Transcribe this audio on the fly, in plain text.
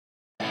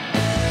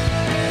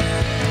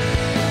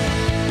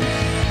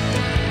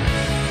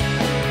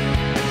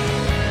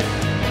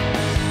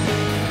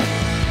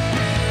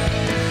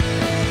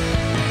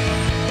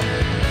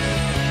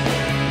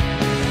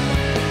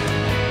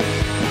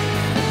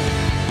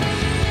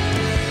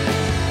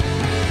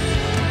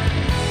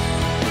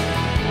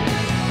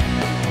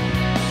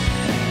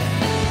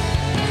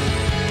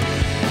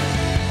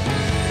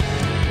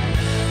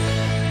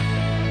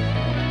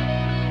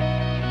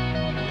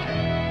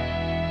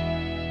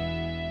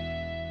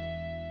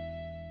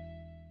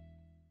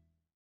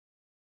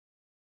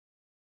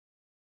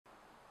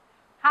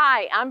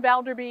Hi, I'm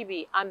Valder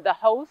Beebe. I'm the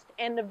host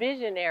and the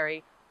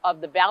visionary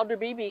of the Valder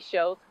Beebe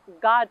Show's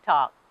God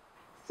Talk.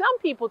 Some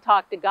people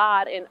talk to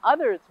God and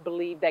others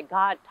believe that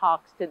God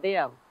talks to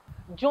them.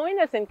 Join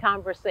us in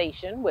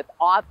conversation with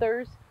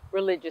authors,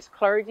 religious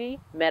clergy,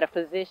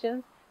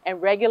 metaphysicians,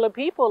 and regular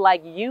people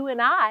like you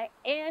and I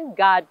and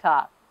God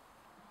Talk.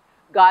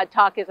 God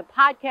Talk is a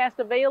podcast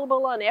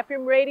available on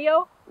FM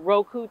radio,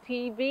 Roku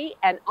TV,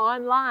 and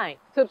online.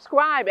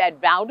 Subscribe at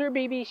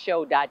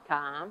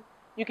ValderBeebeShow.com.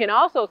 You can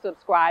also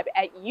subscribe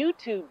at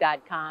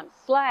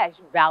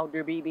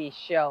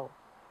YouTube.com/ValderBeebeShow.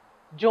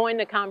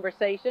 Join the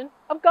conversation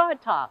of God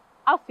Talk.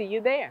 I'll see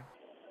you there.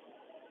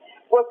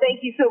 Well,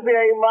 thank you so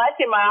very much.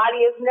 And my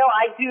audience know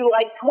I do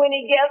like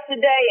 20 guests a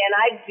day, and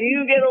I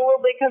do get a little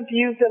bit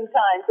confused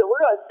sometimes. So we're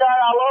going to start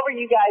all over.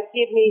 You guys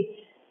give me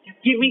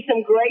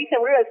some grace,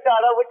 and we're going to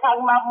start over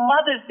talking about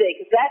Mother's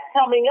Day, because that's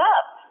coming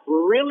up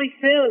really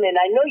soon. And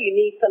I know you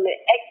need some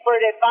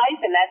expert advice,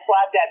 and that's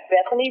why I've got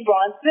Bethany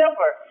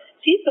Braun-Silver.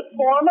 She's the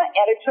former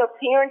editor of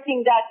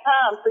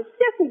parenting.com, so she's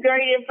got some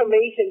great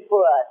information for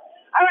us.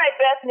 All right,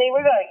 Bethany,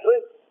 we're going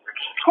to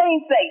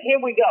clean slate.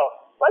 Here we go.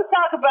 Let's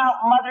talk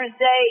about Mother's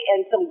Day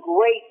and some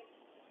great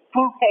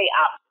bouquet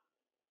options.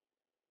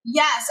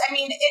 Yes, I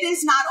mean, it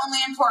is not only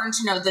important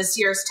to know this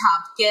year's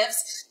top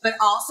gifts, but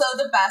also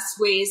the best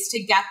ways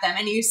to get them.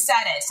 And you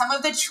said it. Some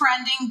of the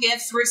trending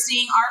gifts we're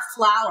seeing are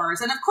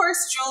flowers. And of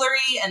course,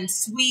 jewelry and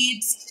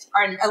sweets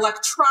and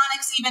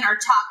electronics even are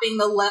topping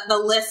the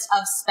list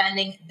of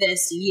spending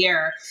this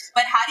year.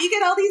 But how do you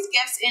get all these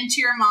gifts into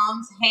your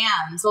mom's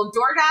hands? Well,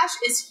 Doordash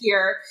is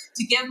here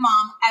to give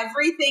mom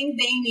everything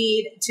they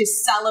need to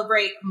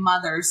celebrate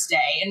Mother's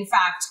Day. In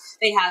fact,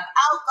 they have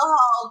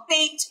alcohol,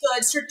 baked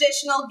goods,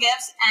 traditional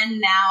gifts, and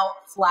now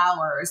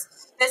flowers.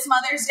 This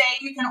Mother's Day,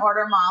 you can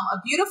order mom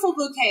a beautiful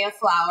bouquet of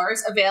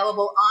flowers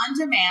available on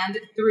demand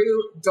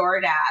through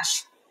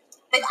Doordash.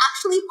 They've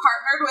actually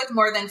partnered with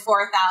more than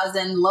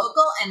 4,000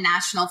 local and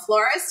national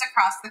florists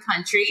across the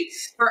country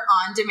for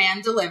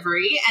on-demand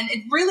delivery. And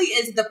it really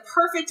is the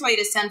perfect way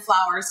to send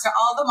flowers to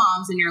all the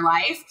moms in your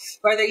life,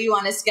 whether you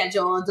want to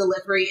schedule a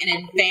delivery in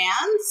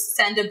advance,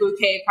 send a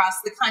bouquet across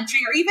the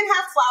country, or even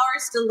have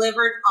flowers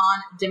delivered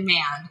on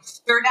demand.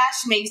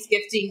 Doordash makes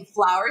gifting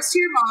flowers to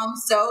your mom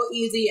so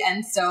easy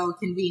and so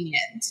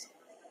convenient.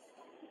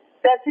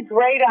 That's a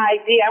great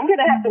idea. I'm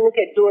going to have to look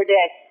at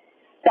Doordash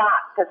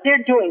stock, because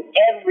they're doing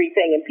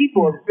everything, and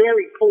people are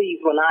very pleased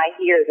when I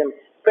hear them,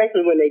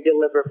 especially when they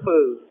deliver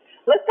food.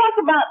 Let's talk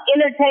about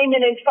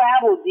entertainment and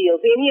travel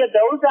deals. Any of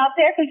those out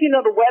there? Because, you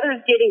know, the weather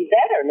is getting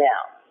better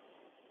now.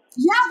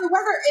 Yeah, the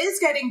weather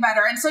is getting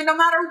better. And so no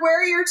matter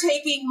where you're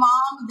taking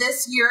mom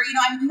this year, you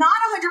know, I'm not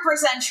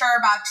 100% sure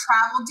about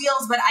travel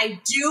deals, but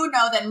I do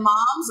know that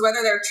moms,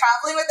 whether they're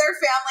traveling with their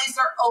families,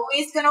 they're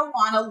always going to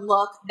want to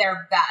look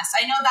their best.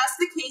 I know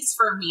that's the case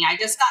for me. I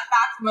just got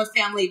back from a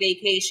family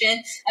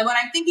vacation, and when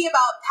I'm thinking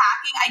about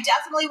packing, I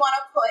definitely want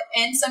to put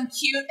in some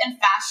cute and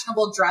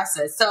fashionable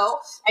dresses. So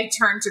I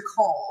turn to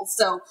Kohl's.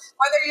 So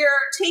whether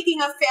you're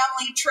taking a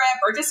family trip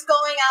or just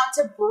going out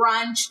to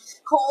brunch,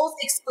 Kohl's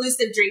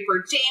exclusive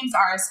Draper James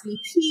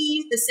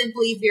RSVP, the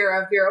Simply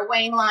Vera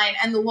Wayne line,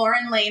 and the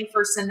Lauren Lane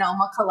for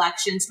Sonoma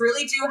collections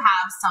really do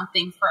have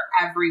something for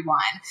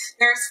everyone.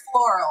 There's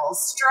florals,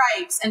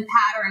 stripes, and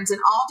patterns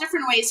in all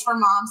different ways for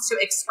moms to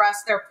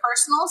express their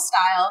personal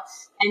style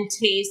and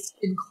taste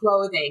in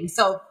clothing.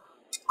 So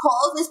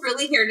Kohl's is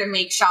really here to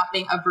make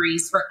shopping a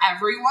breeze for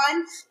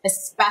everyone,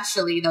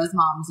 especially those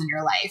moms in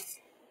your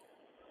life.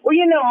 Well,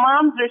 you know,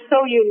 moms are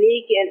so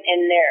unique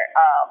in their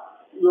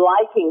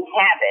liking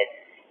habits.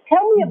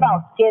 Tell me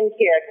about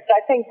skincare, because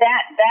I think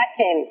that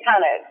can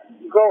kind of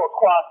go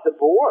across the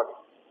board.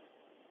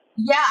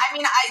 Yeah, I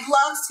mean, I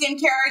love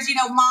skincare. As you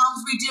know,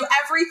 moms, we do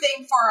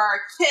everything for our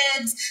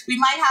kids. We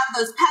might have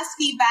those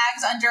pesky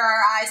bags under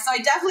our eyes. So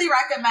I definitely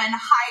recommend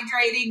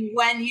hydrating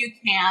when you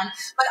can.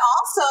 But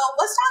also,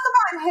 let's talk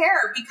about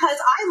hair,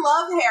 because I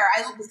love hair.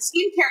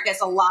 Skincare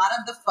gets a lot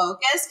of the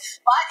focus.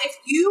 But if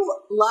you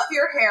love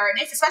your hair, and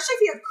especially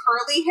if you have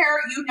curly hair,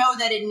 you know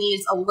that it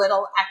needs a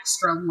little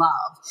extra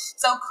love.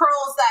 So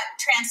curls that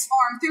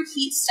transform through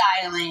heat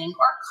styling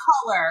or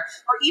color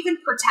or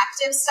even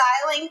protective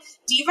styling,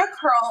 Diva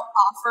Curl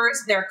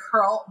offers their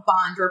Curl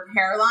Bond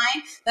repair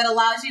line that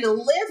allows you to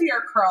live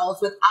your curls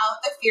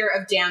without the fear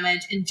of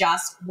damage in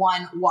just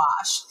one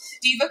wash.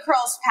 Diva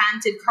Curl's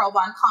patented Curl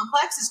Bond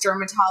complex is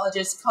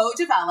dermatologist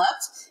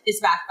co-developed,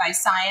 is backed by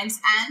science,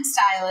 and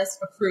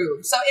stylist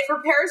approved. So it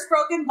repairs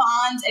broken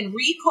bonds and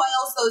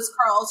recoils those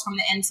curls from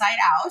the inside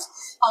out,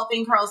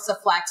 helping curls to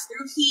flex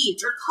through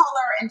heat or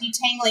color and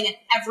detangling and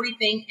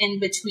everything in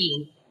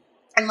between.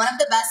 And one of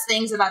the best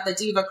things about the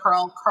Diva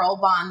Curl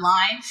Bond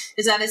line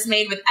is that it's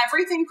made with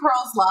everything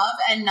curls love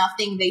and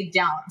nothing they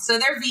don't. So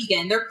they're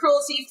vegan, they're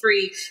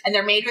cruelty-free, and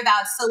they're made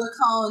without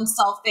silicone,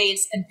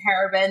 sulfates, and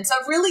parabens. So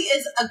it really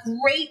is a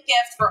great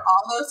gift for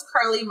all those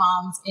curly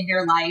moms in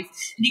your life.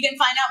 And you can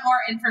find out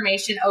more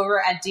information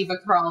over at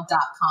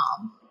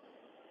divacurl.com.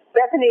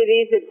 Bethany,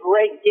 these are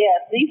great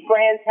gifts. These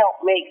brands help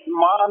make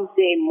Mom's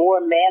Day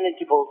more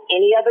manageable.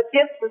 Any other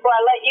tips before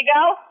I let you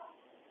go?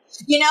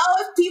 You know,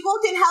 if people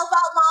can help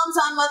out moms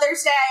on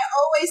Mother's Day, I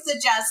always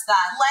suggest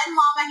that. Lend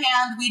mom a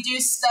hand. We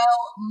do so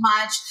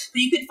much.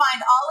 But you can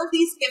find all of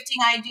these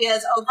gifting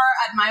ideas over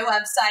at my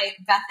website,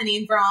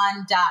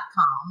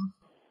 BethanyBraun.com.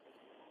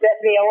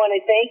 Bethany, I want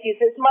to thank you.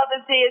 Since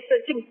Mother's Day is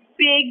such a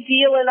big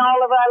deal in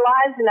all of our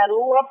lives, and I'd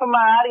love for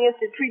my audience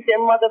to treat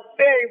their mother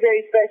very,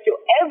 very special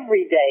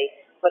every day,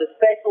 but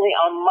especially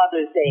on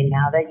Mother's Day.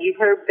 Now that you've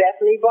heard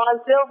Bethany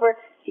Braun Silver,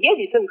 she gave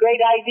you some great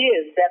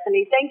ideas.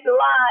 Bethany, thanks a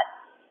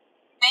lot.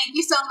 Thank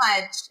you so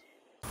much.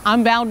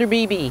 I'm Valder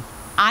Beebe.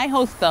 I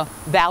host the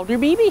Valder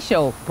Beebe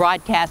Show,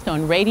 broadcast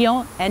on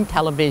radio and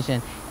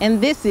television.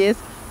 And this is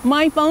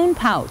my phone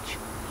pouch.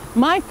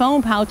 My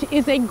phone pouch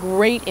is a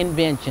great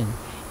invention.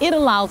 It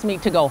allows me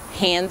to go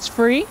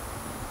hands-free,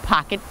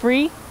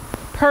 pocket-free,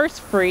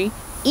 purse-free,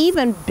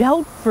 even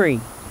belt-free.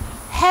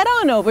 Head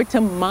on over to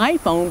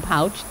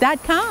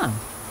myphonepouch.com.